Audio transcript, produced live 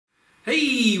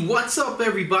Hey, what's up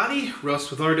everybody?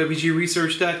 Russ with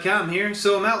RWGresearch.com here.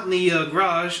 So I'm out in the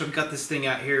garage. I've got this thing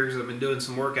out here because I've been doing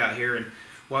some work out here, and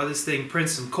while this thing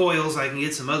prints some coils, I can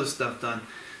get some other stuff done.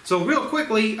 So real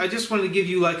quickly, I just wanted to give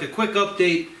you like a quick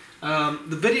update.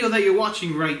 The video that you're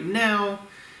watching right now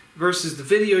versus the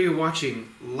video you're watching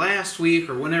last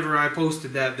week or whenever I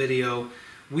posted that video,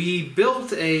 we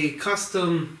built a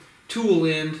custom tool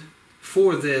end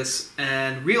for this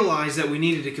and realized that we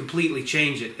needed to completely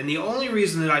change it. And the only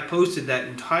reason that I posted that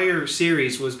entire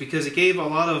series was because it gave a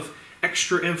lot of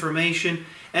extra information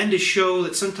and to show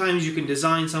that sometimes you can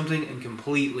design something and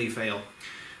completely fail.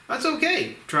 That's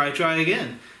okay. Try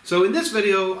again. So in this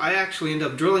video, I actually end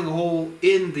up drilling a hole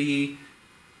in the,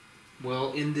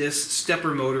 well, in this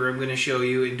stepper motor I'm going to show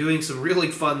you and doing some really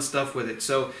fun stuff with it.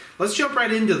 So let's jump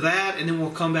right into that and then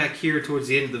we'll come back here towards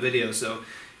the end of the video. So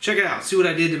check it out. See what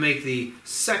I did to make the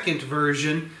second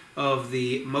version of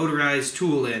the motorized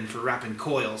tool end for wrapping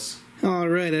coils.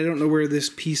 Alright, I don't know where this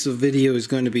piece of video is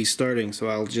going to be starting, so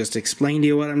I'll just explain to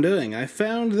you what I'm doing. I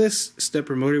found this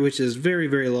stepper motor, which is very,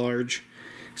 very large.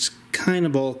 It's kind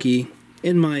of bulky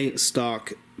in my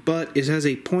stock, but it has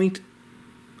a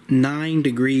 0.9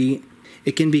 degree.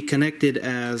 It can be connected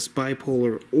as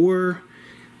bipolar or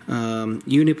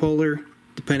unipolar,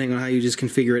 depending on how you just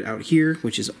configure it out here,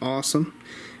 which is awesome.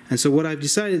 And so what I've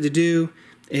decided to do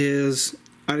is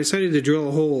I decided to drill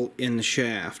a hole in the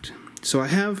shaft. So I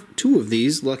have two of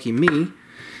these, lucky me,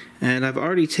 and I've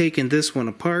already taken this one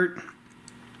apart.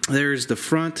 There's the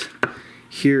front.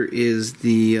 Here is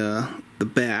the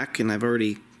back, and I've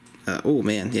already oh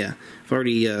man, yeah, I've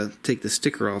already take the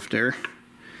sticker off there.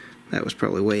 That was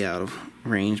probably way out of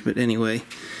range, but anyway.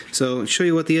 So I'll show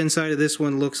you what the inside of this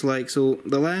one looks like. So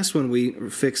the last one we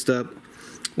fixed up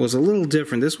was a little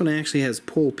different. This one actually has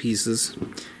pole pieces,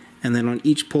 and then on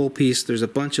each pole piece there's a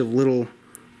bunch of little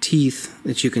teeth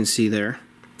that you can see there.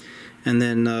 And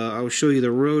then I'll show you the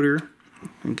rotor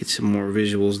and get some more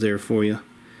visuals there for you.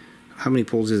 How many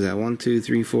poles is that? 1, 2,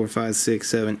 3, 4, 5, 6,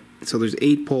 7. So there's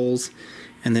 8 poles,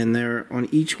 and then there on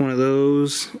each one of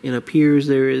those it appears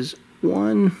there is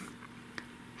 1,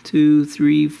 2,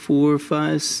 3, 4,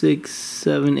 5, 6,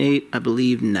 7, 8, I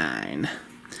believe 9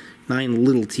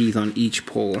 little teeth on each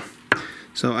pole.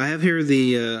 So I have here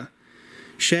the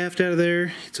shaft out of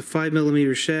there. It's a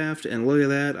 5mm shaft, and look at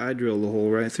that, I drilled a hole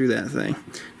right through that thing.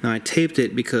 Now I taped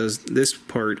it because this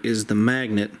part is the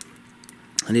magnet.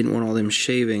 I didn't want all them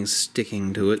shavings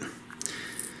sticking to it.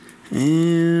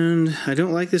 And I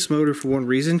don't like this motor for one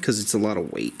reason, because it's a lot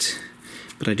of weight.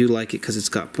 But I do like it because it's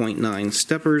got 0.9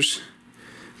 steppers,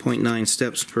 0.9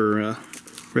 steps per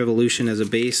revolution as a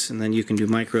base, and then you can do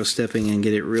micro stepping and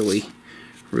get it really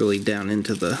down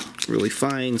into the really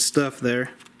fine stuff there.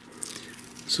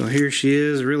 So here she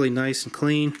is, really nice and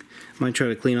clean. Might try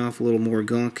to clean off a little more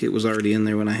gunk. It was already in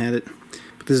there when I had it,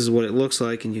 but this is what it looks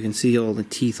like, and you can see all the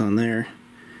teeth on there.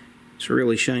 It's a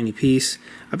really shiny piece.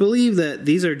 I believe that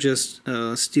these are just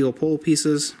steel pole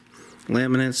pieces,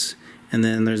 laminates, and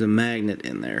then there's a magnet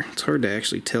in there. It's hard to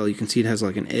actually tell. You can see it has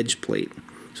like an edge plate,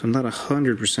 so I'm not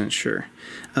 100% sure.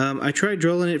 I tried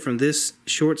drilling it from this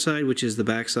short side, which is the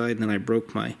back side, and then I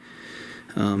broke my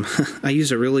I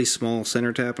used a really small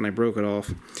center tap and I broke it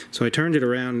off. So I turned it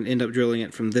around and ended up drilling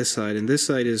it from this side, and this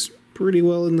side is pretty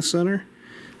well in the center.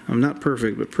 Not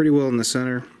perfect, but pretty well in the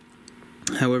center.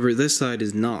 However, this side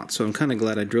is not, so I'm kind of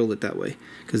glad I drilled it that way,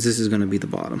 because this is going to be the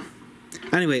bottom.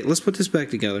 Anyway, let's put this back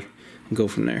together and go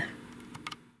from there.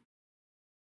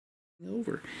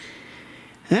 Over.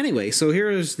 Anyway, so here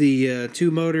is the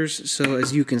two motors. So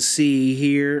as you can see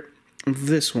here,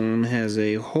 this one has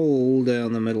a hole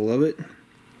down the middle of it,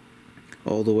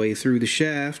 all the way through the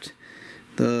shaft.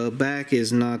 The back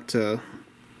is not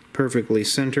perfectly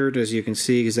centered, as you can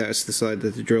see, because that's the side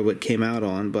that the drill bit came out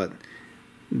on, but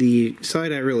the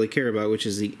side I really care about, which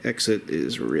is the exit,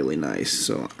 is really nice.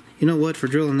 So you know what, for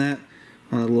drilling that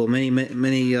on a little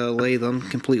mini lathe, I'm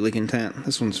completely content.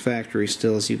 This one's factory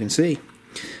still, as you can see.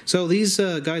 So these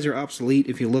guys are obsolete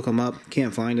if you look them up.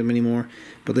 Can't find them anymore,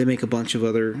 but they make a bunch of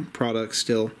other products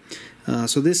still.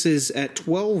 So this is at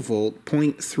 12 volt,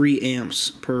 0.3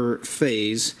 amps per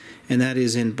phase, and that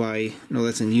is in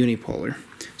that's in unipolar.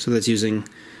 So that's using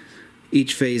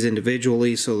each phase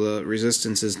individually, so the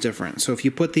resistance is different. So if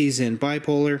you put these in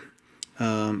bipolar,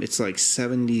 it's like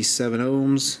 77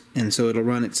 ohms, and so it'll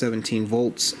run at 17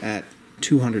 volts at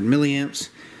 200 milliamps.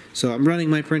 So I'm running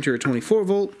my printer at 24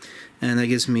 volt, and that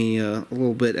gives me a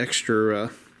little bit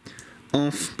extra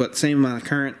oomph, but same amount of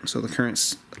current, so the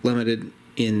current's limited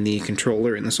in the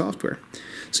controller and the software.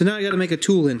 So now I got to make a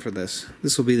tool in for this.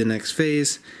 This will be the next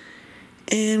phase,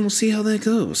 and we'll see how that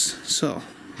goes. So,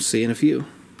 see you in a few.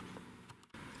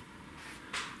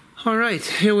 Alright,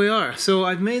 here we are. So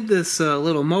I've made this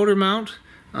little motor mount.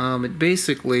 It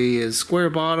basically is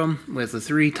square bottom with a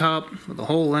 3 top with a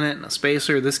hole in it and a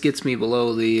spacer. This gets me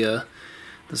below the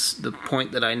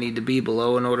point that I need to be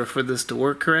below in order for this to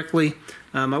work correctly.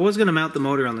 I was going to mount the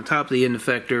motor on the top of the end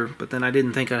effector, but then I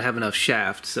didn't think I'd have enough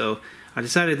shaft, so I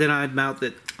decided that I'd mount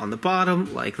it on the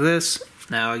bottom like this.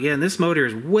 Now again, this motor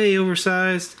is way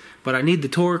oversized, but I need the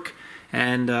torque,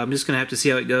 and I'm just going to have to see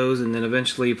how it goes and then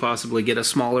eventually possibly get a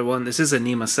smaller one. This is a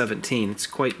NEMA 17. It's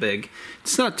quite big.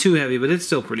 It's not too heavy, but it's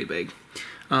still pretty big.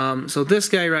 So this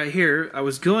guy right here, I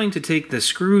was going to take the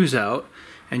screws out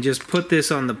and just put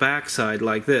this on the back side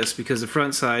like this, because the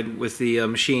front side with the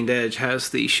machined edge has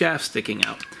the shaft sticking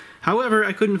out. However,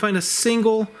 I couldn't find a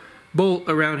single bolt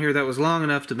around here that was long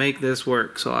enough to make this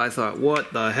work, so I thought,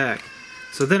 what the heck?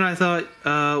 So then I thought,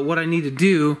 what I need to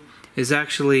do is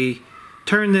actually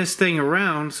turn this thing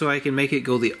around so I can make it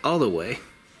go the other way.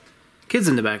 Kids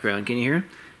in the background, can you hear?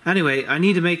 Anyway, I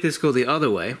need to make this go the other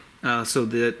way, so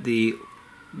that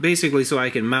basically so I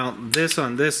can mount this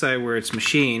on this side where it's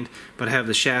machined, but have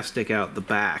the shaft stick out the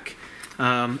back.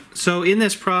 So in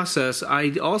this process,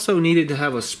 I also needed to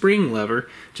have a spring lever,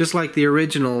 just like the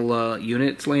original unit.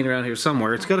 It's laying around here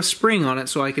somewhere. It's got a spring on it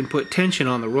so I can put tension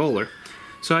on the roller.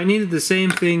 So I needed the same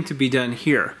thing to be done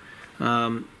here.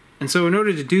 And so in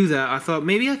order to do that, I thought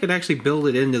maybe I could actually build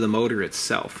it into the motor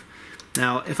itself.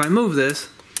 Now, if I move this,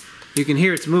 you can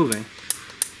hear it's moving.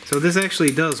 So this actually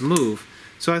does move.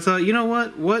 So I thought, you know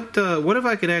what? What if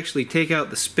I could actually take out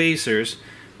the spacers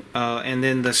and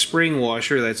then the spring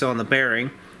washer that's on the bearing?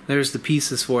 There's the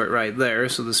pieces for it right there.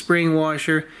 So the spring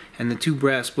washer and the 2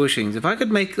 brass bushings. If I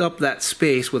could make up that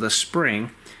space with a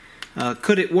spring,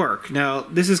 could it work? Now,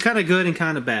 this is kind of good and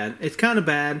kind of bad. It's kind of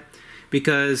bad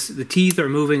because the teeth are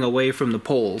moving away from the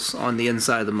poles on the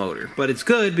inside of the motor. But it's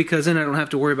good because then I don't have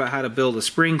to worry about how to build a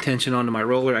spring tension onto my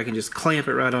roller. I can just clamp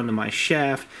it right onto my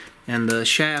shaft, and the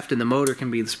shaft and the motor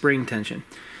can be the spring tension.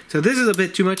 So this is a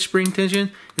bit too much spring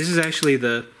tension. This is actually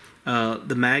the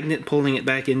magnet pulling it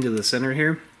back into the center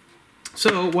here.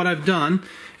 So what I've done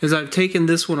is I've taken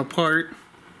this one apart,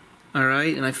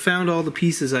 alright, and I found all the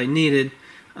pieces I needed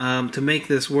to make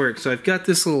this work. So I've got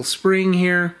this little spring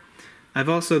here. I've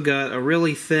also got a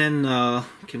really thin,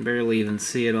 you can barely even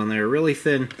see it on there, a really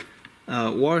thin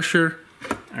washer.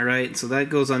 Alright, so that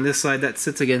goes on this side, that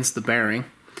sits against the bearing.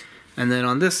 And then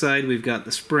on this side we've got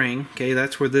the spring, okay,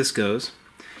 that's where this goes.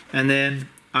 And then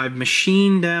I've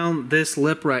machined down this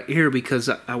lip right here because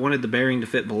I wanted the bearing to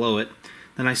fit below it.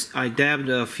 Then I dabbed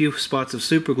a few spots of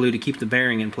super glue to keep the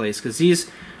bearing in place, because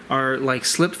these are like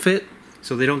slip fit,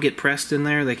 so they don't get pressed in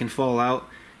there, they can fall out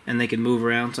and they can move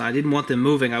around. So I didn't want them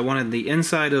moving. I wanted the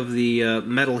inside of the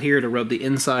metal here to rub the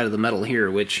inside of the metal here,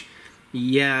 which,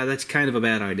 yeah, that's kind of a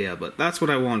bad idea, but that's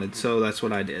what I wanted, so that's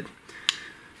what I did.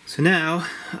 So now,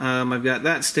 I've got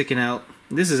that sticking out.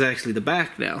 This is actually the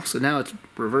back now, so now it's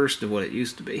reversed of what it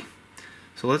used to be.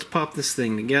 So let's pop this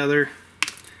thing together.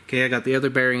 Okay, I got the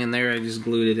other bearing in there, I just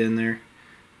glued it in there.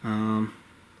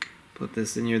 Put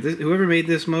this in here. Whoever made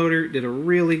this motor did a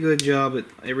really good job at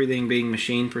everything being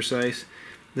machine precise.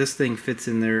 This thing fits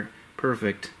in there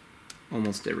perfect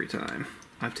almost every time.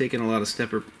 I've taken a lot of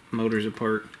stepper motors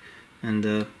apart, and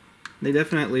they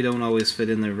definitely don't always fit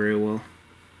in there very well.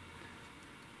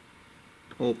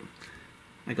 Oh,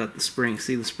 I got the spring.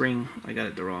 See the spring? I got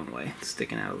it the wrong way. It's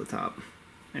sticking out of the top.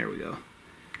 There we go.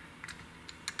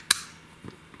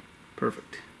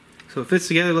 Perfect. So it fits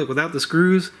together, look, without the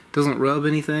screws, doesn't rub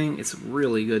anything. It's a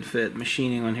really good fit.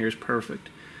 Machining on here is perfect.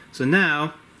 So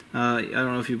now, I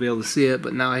don't know if you'll be able to see it,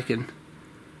 but now I can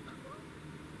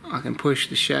push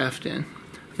the shaft in.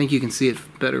 I think you can see it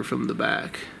better from the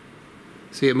back.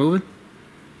 See it moving?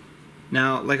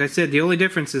 Now, like I said, the only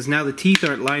difference is now the teeth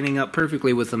aren't lining up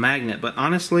perfectly with the magnet, but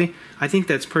honestly, I think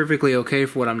that's perfectly okay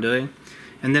for what I'm doing.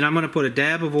 And then I'm going to put a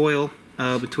dab of oil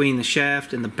between the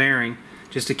shaft and the bearing,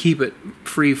 just to keep it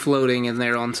free floating in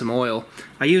there on some oil.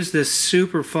 I use this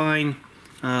super fine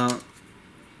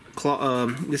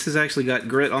this has actually got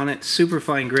grit on it, super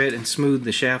fine grit, and smoothed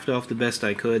the shaft off the best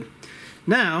I could.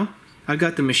 Now I've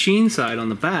got the machine side on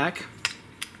the back,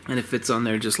 and it fits on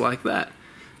there just like that.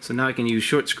 So now I can use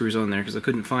short screws on there because I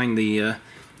couldn't find the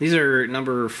these are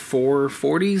number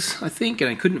 440s I think, and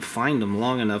I couldn't find them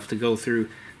long enough to go through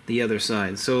the other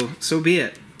side. So be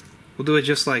it. We'll do it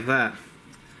just like that.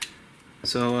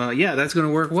 So yeah, that's going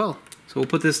to work well. So we'll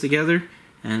put this together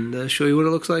and show you what it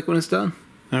looks like when it's done.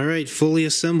 Alright, fully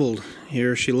assembled.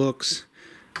 Here she looks.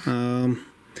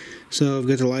 So I've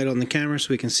got the light on the camera so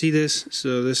we can see this.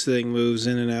 So this thing moves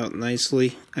in and out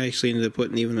nicely. I actually ended up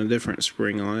putting even a different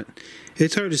spring on it.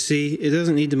 It's hard to see. It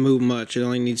doesn't need to move much. It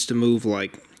only needs to move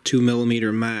like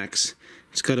 2mm max.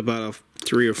 It's got about a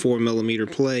 3 or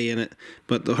 4mm play in it,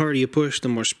 but the harder you push, the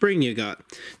more spring you got.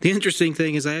 The interesting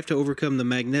thing is I have to overcome the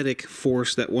magnetic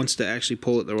force that wants to actually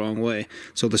pull it the wrong way.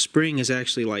 So the spring is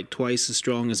actually like twice as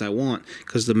strong as I want,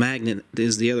 because the magnet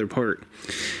is the other part.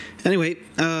 Anyway,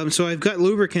 so I've got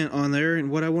lubricant on there,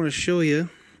 and what I want to show you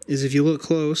is, if you look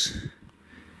close,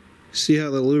 see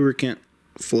how the lubricant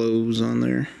flows on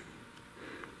there.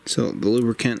 So the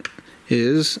lubricant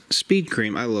is speed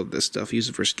cream. I love this stuff. I use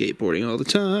it for skateboarding all the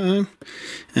time,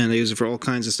 and I use it for all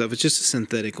kinds of stuff. It's just a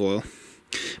synthetic oil.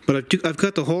 But I've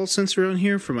got the hall sensor on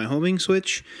here for my homing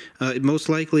switch. Most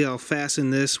likely I'll fasten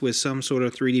this with some sort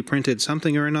of 3D printed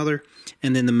something or another,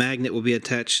 and then the magnet will be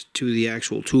attached to the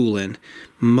actual tool end,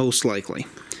 most likely.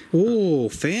 Oh,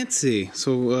 fancy.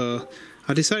 So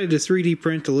I decided to 3D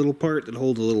print a little part that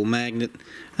holds a little magnet,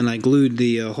 and I glued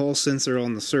the hall sensor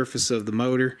on the surface of the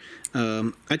motor.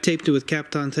 I taped it with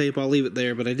Kapton tape. I'll leave it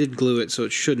there, but I did glue it so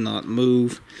it should not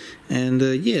move. And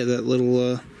yeah, that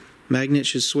little magnet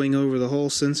should swing over the hall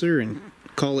sensor and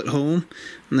call it home.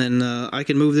 And then I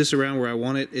can move this around where I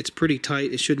want it. It's pretty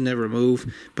tight. It should never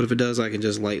move, but if it does, I can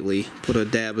just lightly put a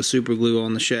dab of super glue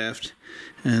on the shaft,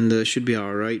 and it should be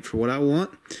alright for what I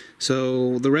want.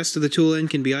 So the rest of the tool end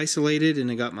can be isolated, and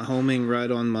I got my homing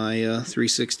right on my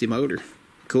 360 motor.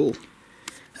 Cool.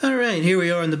 Alright, here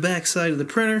we are on the back side of the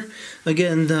printer.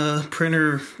 Again, the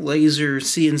printer, laser,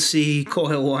 CNC,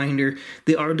 coil winder,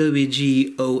 the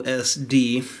RWGOSD,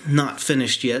 not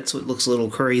finished yet, so it looks a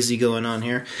little crazy going on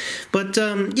here. But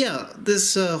yeah,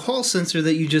 this hall sensor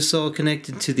that you just saw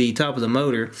connected to the top of the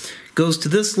motor goes to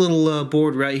this little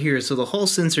board right here. So the hall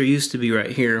sensor used to be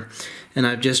right here, and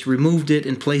I've just removed it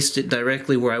and placed it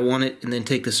directly where I want it, and then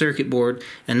take the circuit board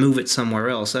and move it somewhere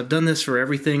else. I've done this for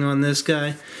everything on this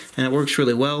guy, and it works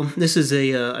really well. This is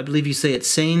a, I believe you say it's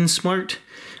Sane Smart,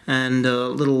 and a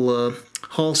little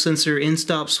hall sensor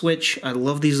in-stop switch. I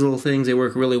love these little things. They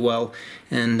work really well,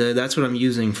 and that's what I'm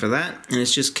using for that. And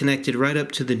it's just connected right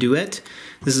up to the Duet.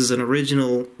 This is an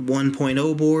original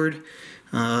 1.0 board.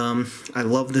 I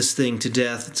love this thing to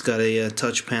death. It's got a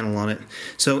touch panel on it.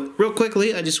 So real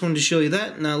quickly, I just wanted to show you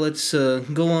that. Now let's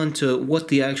go on to what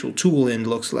the actual tool end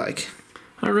looks like.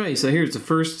 Alright, so here's the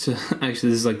first,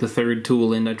 actually this is like the third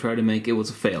tool end I tried to make. It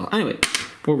was a fail. Anyway,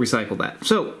 we'll recycle that.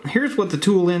 So here's what the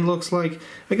tool end looks like.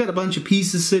 I got a bunch of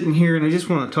pieces sitting here, and I just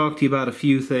want to talk to you about a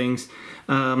few things.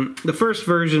 The first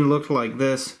version looked like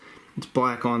this. It's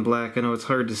black on black. I know it's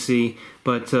hard to see,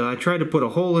 but I tried to put a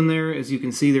hole in there. As you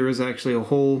can see, there is actually a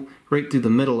hole right through the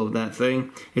middle of that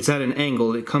thing. It's at an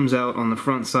angle. It comes out on the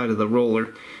front side of the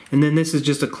roller. And then this is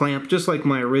just a clamp, just like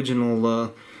my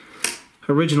original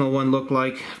one looked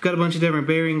like. I've got a bunch of different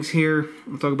bearings here.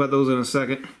 I'll talk about those in a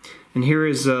second. And here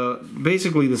is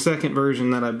basically the second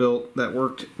version that I built that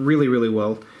worked really, really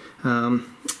well.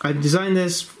 I designed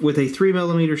this with a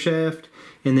 3mm shaft,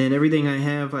 and then everything I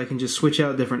have, I can just switch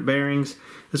out different bearings.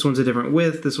 This one's a different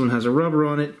width. This one has a rubber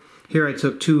on it. Here I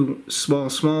took two small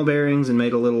bearings and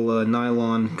made a little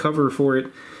nylon cover for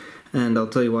it, and I'll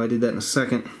tell you why I did that in a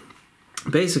second.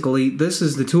 Basically, this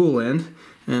is the tool end,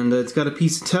 and it's got a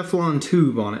piece of Teflon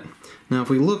tube on it. Now if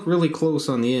we look really close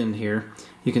on the end here,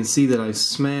 you can see that I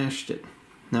smashed it.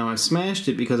 Now I smashed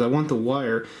it because I want the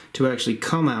wire to actually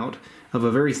come out of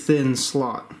a very thin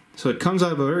slot. So it comes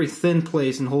out of a very thin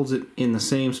place and holds it in the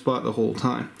same spot the whole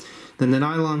time. Then the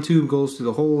nylon tube goes through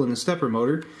the hole in the stepper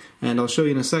motor, and I'll show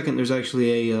you in a second. There's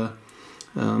actually a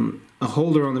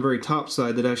holder on the very top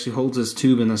side that actually holds this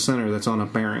tube in the center that's on a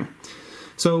bearing.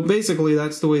 So basically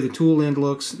that's the way the tool end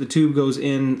looks. The tube goes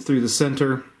in through the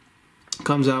center,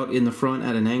 comes out in the front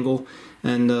at an angle,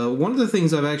 and one of the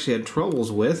things I've actually had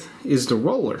troubles with is the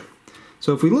roller.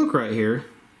 So if we look right here,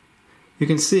 you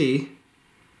can see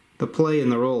the play in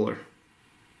the roller.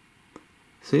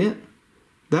 See it?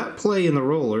 That play in the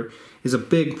roller is a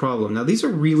big problem. Now these are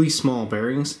really small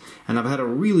bearings, and I've had a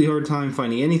really hard time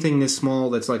finding anything this small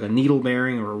that's like a needle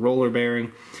bearing or a roller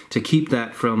bearing to keep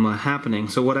that from happening.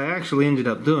 So what I actually ended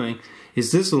up doing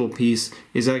is this little piece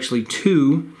is actually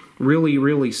two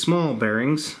really small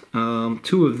bearings,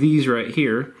 two of these right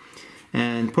here,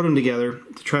 and put them together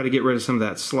to try to get rid of some of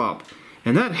that slop.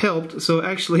 And that helped. So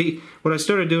actually what I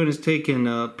started doing is taking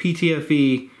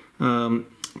PTFE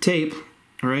tape,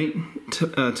 right,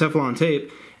 Teflon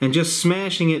tape, and just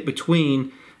smashing it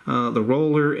between the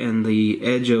roller and the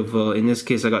edge of, in this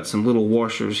case I got some little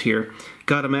washers here.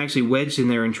 Got them actually wedged in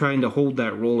there and trying to hold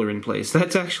that roller in place.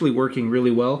 That's actually working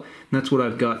really well, and that's what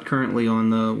I've got currently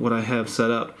on what I have set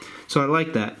up. So I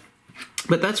like that.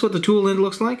 But that's what the tool end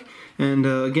looks like. And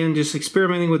again, just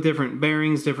experimenting with different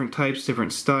bearings, different types,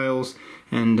 different styles,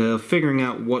 and figuring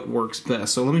out what works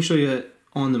best. So let me show you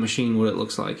on the machine what it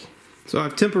looks like. So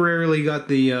I've temporarily got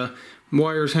the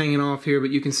wires hanging off here, but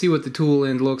you can see what the tool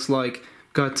end looks like.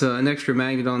 Got an extra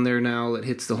magnet on there now that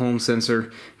hits the home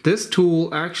sensor. This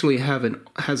tool actually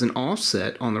has an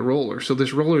offset on the roller, so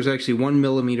this roller is actually 1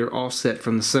 millimeter offset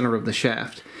from the center of the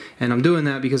shaft. And I'm doing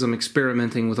that because I'm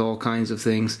experimenting with all kinds of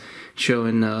things. Show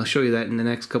you that in the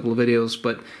next couple of videos.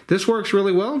 But this works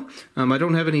really well. I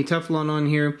don't have any Teflon on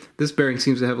here. This bearing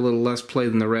seems to have a little less play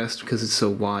than the rest because it's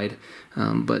so wide.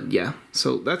 But yeah,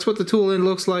 so that's what the tool end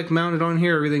looks like mounted on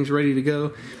here. Everything's ready to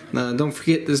go. Don't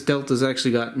forget this Delta's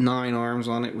actually got 9 arms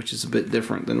on it, which is a bit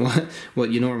different than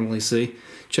what you normally see.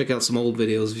 Check out some old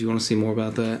videos if you want to see more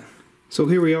about that. So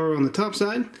here we are on the top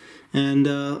side. And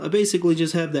I basically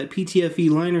just have that PTFE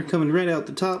liner coming right out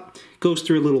the top. Goes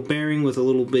through a little bearing with a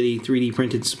little bitty 3D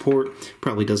printed support.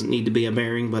 Probably doesn't need to be a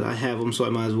bearing, but I have them, so I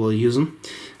might as well use them.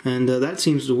 And that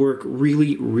seems to work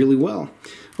really, really well.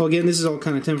 Well, again, this is all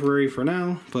kind of temporary for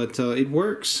now, but it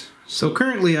works. So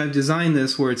currently I've designed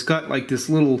this where it's got like this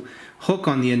little hook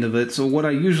on the end of it. So what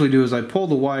I usually do is I pull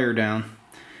the wire down,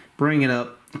 bring it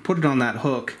up, put it on that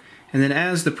hook, and then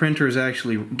as the printer is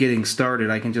actually getting started,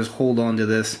 I can just hold on to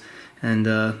this and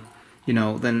you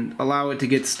know, then allow it to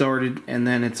get started, and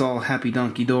then it's all happy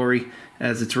donkey dory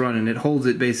as it's running. It holds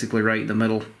it basically right in the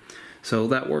middle, so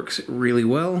that works really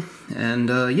well. And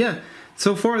yeah,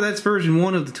 so far that's version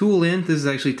 1 of the tool end. This is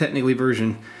actually technically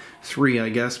version 3, I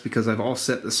guess, because I've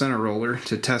offset the center roller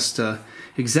to test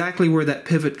exactly where that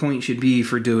pivot point should be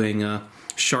for doing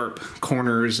sharp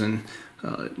corners and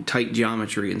tight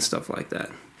geometry and stuff like that.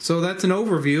 So that's an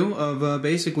overview of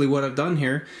basically what I've done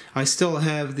here. I still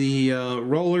have the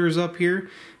rollers up here,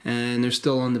 and they're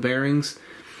still on the bearings.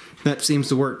 That seems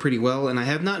to work pretty well, and I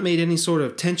have not made any sort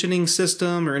of tensioning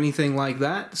system or anything like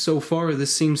that. So far,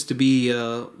 this seems to be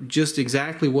just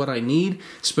exactly what I need,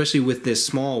 especially with this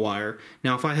small wire.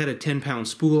 Now, if I had a 10-pound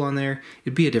spool on there,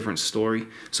 it'd be a different story.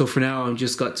 So for now, I've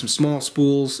just got some small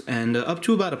spools, and up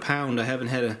to about a pound I haven't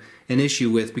had an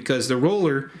issue with, because the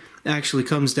roller actually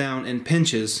comes down and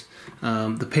pinches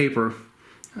the paper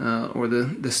or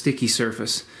the sticky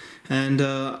surface. And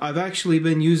I've actually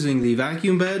been using the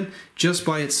vacuum bed just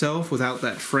by itself without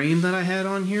that frame that I had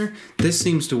on here. This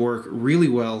seems to work really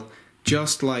well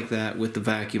just like that with the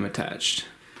vacuum attached.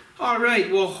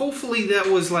 Alright, well hopefully that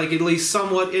was like at least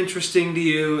somewhat interesting to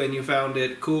you and you found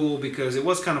it cool, because it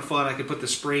was kind of fun. I could put the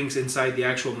springs inside the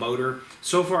actual motor.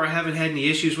 So far I haven't had any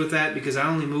issues with that because I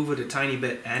only move it a tiny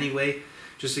bit anyway,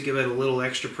 just to give it a little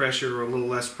extra pressure or a little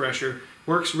less pressure.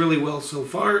 Works really well so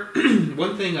far.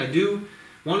 One thing I do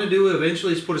want to do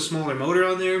eventually is put a smaller motor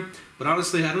on there, but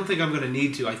honestly I don't think I'm going to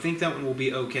need to. I think that one will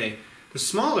be okay. The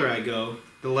smaller I go,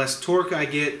 the less torque I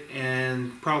get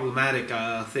and problematic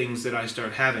things that I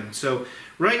start having. So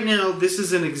right now this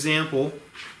is an example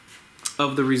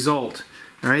of the result.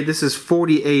 Alright, this is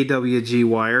 40 RWG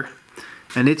wire,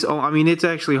 and it's all, I mean, it's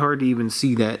actually hard to even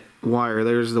see that wire.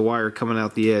 There's the wire coming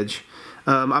out the edge.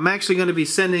 I'm actually going to be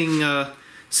sending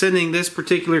this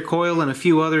particular coil and a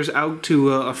few others out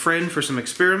to a friend for some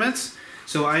experiments.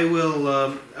 So I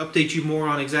will update you more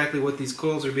on exactly what these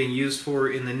coils are being used for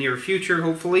in the near future,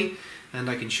 hopefully. And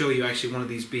I can show you actually one of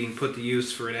these being put to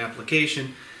use for an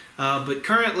application. But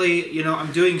currently, you know,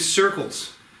 I'm doing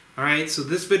circles. Alright, so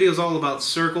this video is all about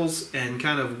circles and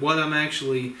kind of what I'm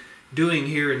actually doing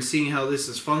here and seeing how this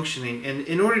is functioning. And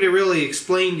in order to really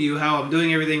explain to you how I'm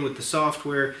doing everything with the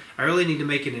software, I really need to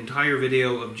make an entire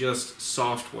video of just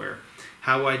software.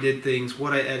 How I did things,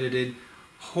 what I edited,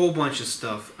 whole bunch of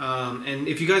stuff. And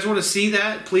if you guys want to see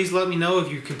that, please let me know. If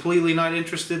you're completely not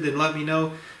interested, then let me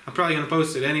know. I'm probably going to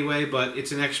post it anyway, but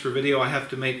it's an extra video I have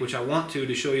to make, which I want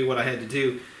to show you what I had to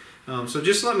do. So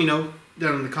just let me know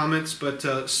down in the comments.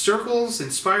 But circles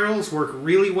and spirals work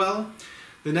really well.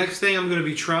 The next thing I'm going to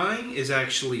be trying is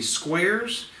actually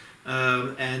squares,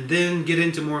 and then get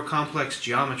into more complex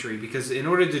geometry, because in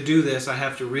order to do this I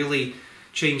have to really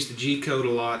change the G-code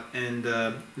a lot, and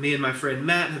me and my friend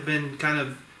Matt have been kind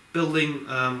of building,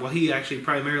 well, he actually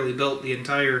primarily built the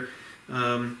entire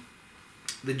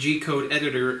the G-code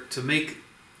editor to make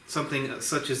something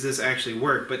such as this actually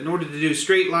work. But in order to do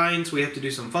straight lines we have to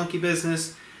do some funky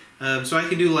business. So I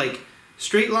can do like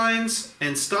straight lines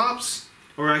and stops,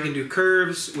 or I can do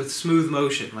curves with smooth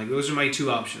motion. Like, those are my two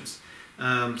options.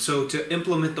 So to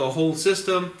implement the whole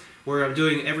system where I'm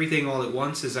doing everything all at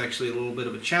once is actually a little bit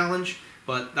of a challenge,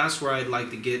 but that's where I'd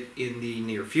like to get in the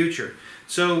near future.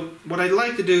 So what I'd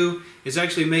like to do is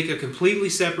actually make a completely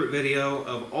separate video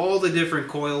of all the different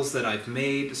coils that I've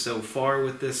made so far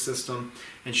with this system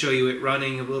and show you it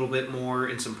running a little bit more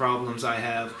and some problems I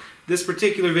have. This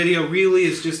particular video really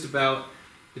is just about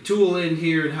the tool end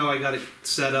here and how I got it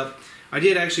set up. I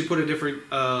did actually put a different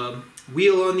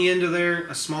wheel on the end of there,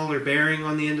 a smaller bearing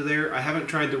on the end of there. I haven't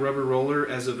tried the rubber roller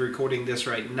as of recording this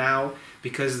right now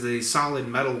because the solid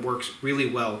metal works really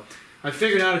well. I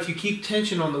figured out if you keep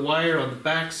tension on the wire on the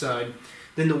back side,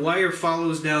 then the wire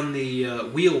follows down the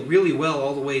wheel really well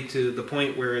all the way to the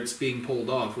point where it's being pulled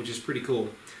off, which is pretty cool.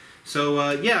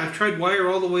 So yeah, I've tried wire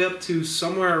all the way up to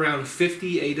somewhere around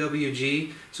 50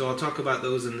 AWG, so I'll talk about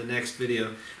those in the next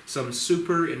video. Some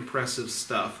super impressive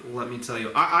stuff, let me tell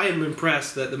you. I am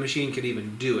impressed that the machine can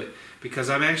even do it, because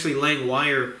I'm actually laying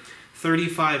wire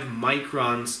 35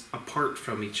 microns apart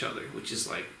from each other, which is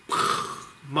like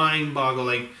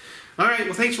mind-boggling. Alright,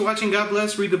 well thanks for watching, God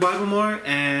bless, read the Bible more,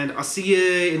 and I'll see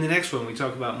you in the next one. We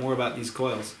talk about more about these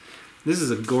coils. This is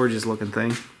a gorgeous looking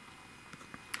thing.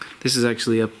 This is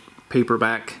actually a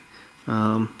paperback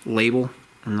label,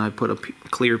 and I put a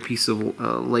clear piece of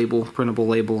label, printable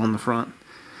label on the front.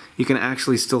 You can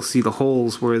actually still see the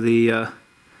holes where the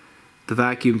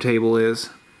vacuum table is.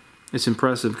 It's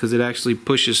impressive because it actually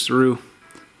pushes through.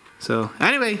 So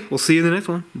anyway, we'll see you in the next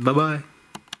one. Bye-bye.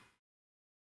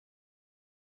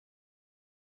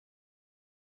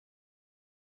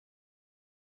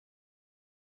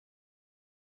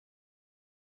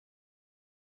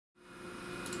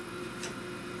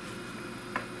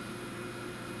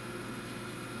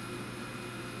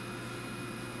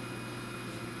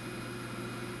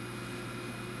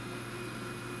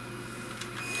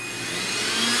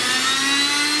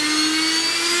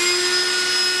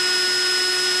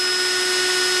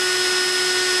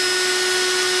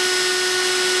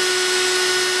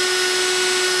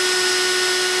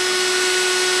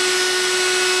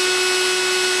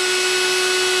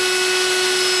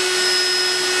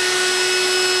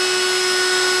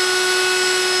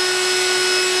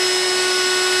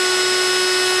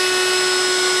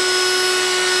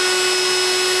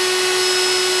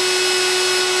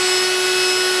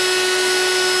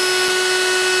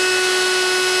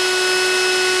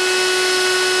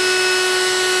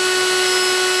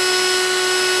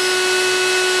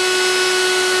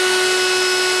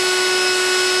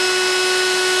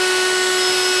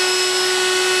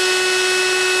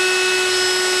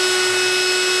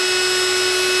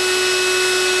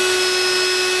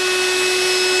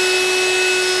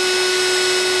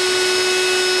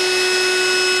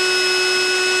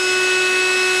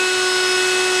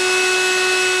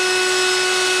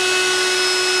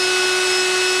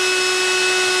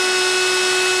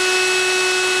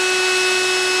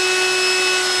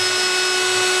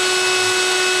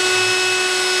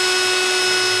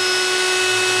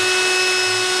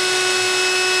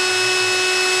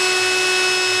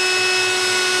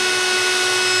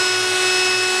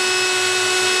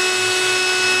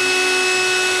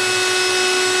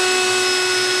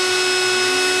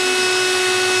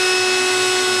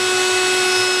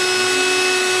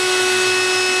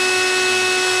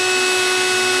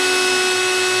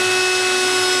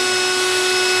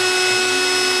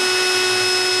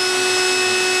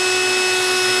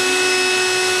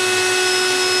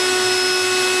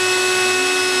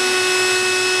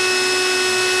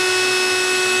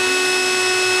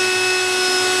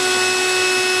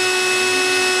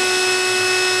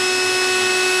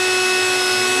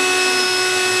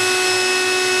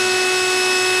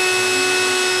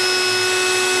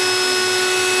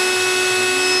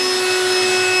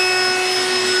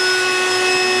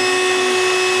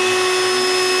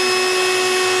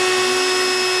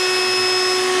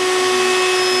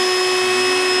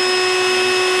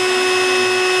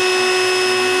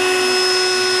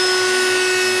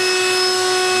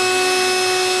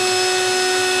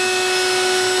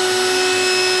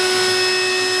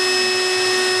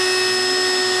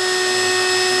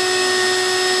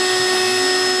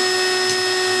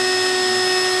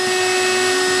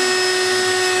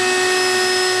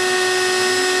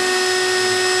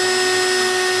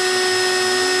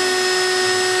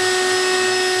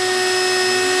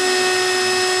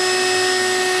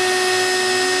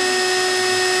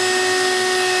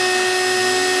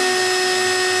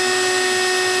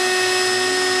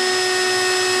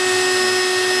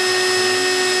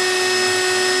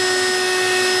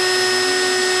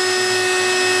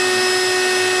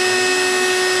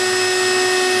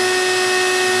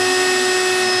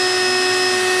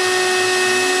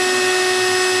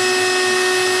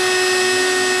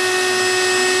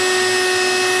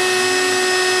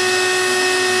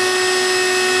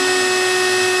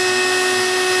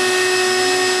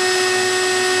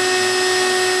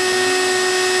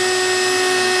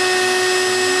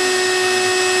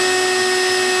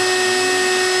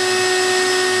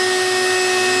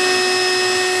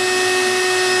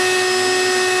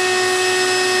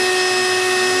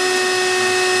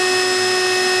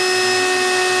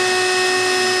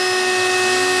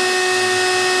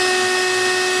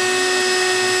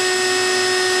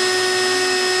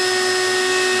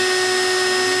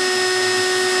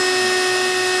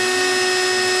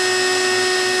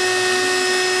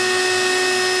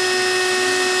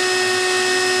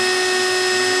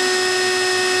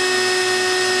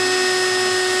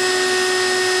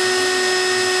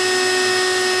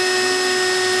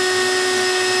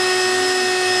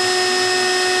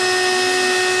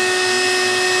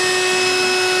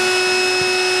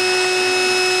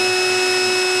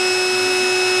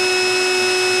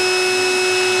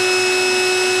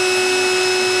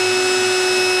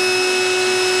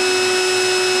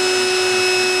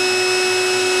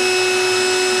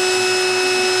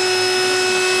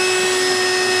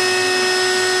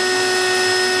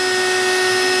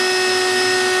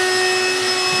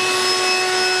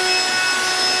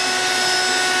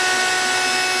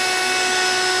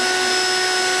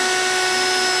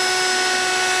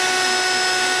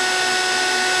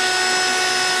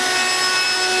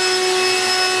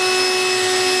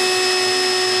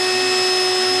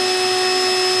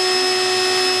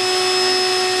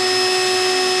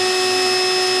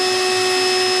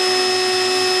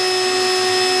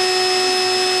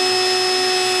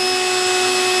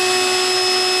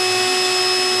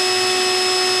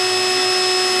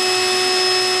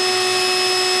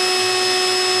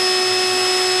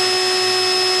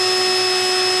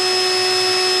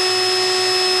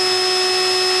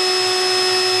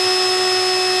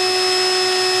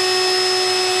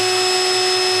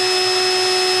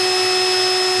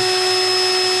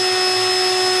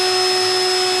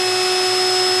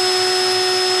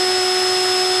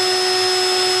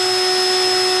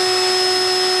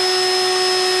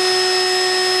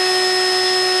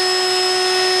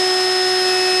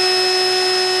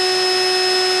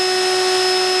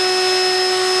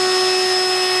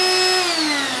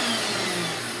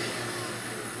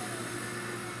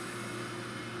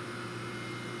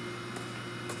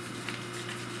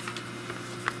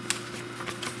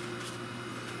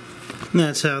 And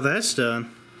that's how that's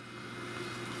done.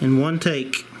 In one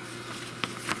take.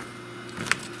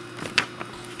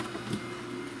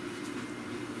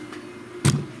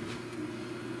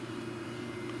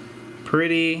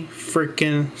 Pretty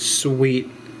freaking sweet,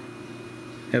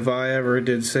 if I ever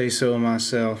did say so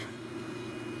myself.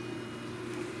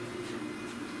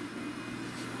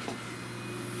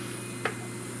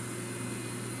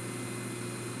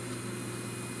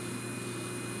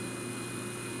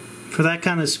 For that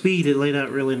kind of speed, it laid out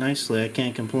really nicely. I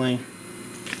can't complain.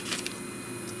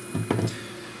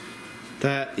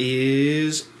 That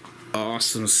is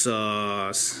awesome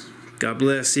sauce. God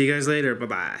bless. See you guys later.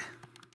 Bye-bye.